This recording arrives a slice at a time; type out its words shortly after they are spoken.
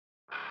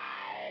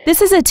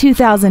This is a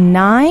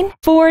 2009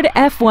 Ford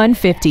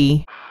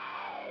F-150.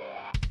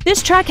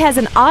 This truck has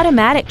an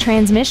automatic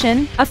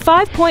transmission, a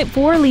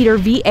 5.4-liter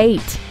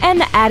V8,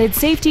 and the added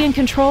safety and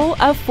control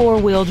of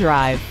four-wheel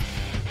drive.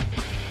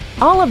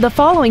 All of the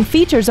following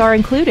features are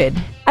included: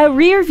 a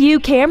rear-view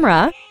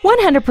camera,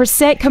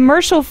 100%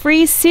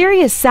 commercial-free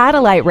Sirius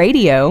satellite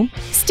radio,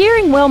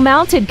 steering wheel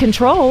mounted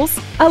controls,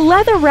 a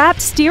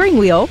leather-wrapped steering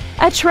wheel,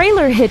 a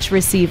trailer hitch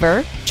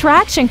receiver,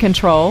 traction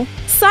control,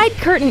 side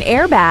curtain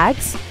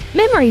airbags,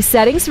 memory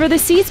settings for the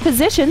seat's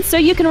position so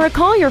you can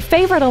recall your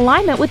favorite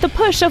alignment with the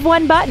push of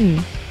one button.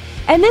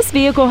 And this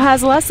vehicle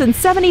has less than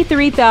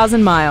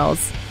 73,000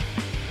 miles.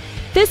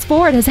 This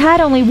Ford has had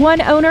only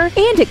one owner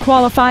and it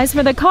qualifies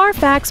for the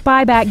Carfax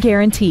buyback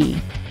guarantee.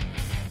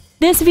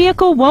 This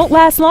vehicle won't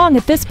last long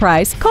at this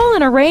price. Call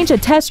and arrange a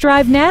test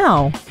drive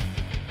now.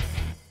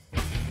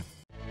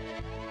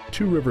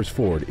 Two Rivers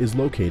Ford is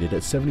located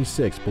at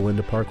 76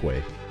 Belinda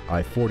Parkway,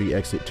 I-40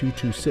 exit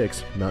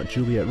 226, Mount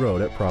Juliet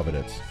Road at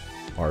Providence.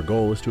 Our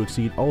goal is to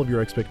exceed all of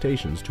your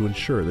expectations to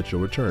ensure that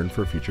you'll return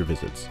for future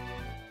visits.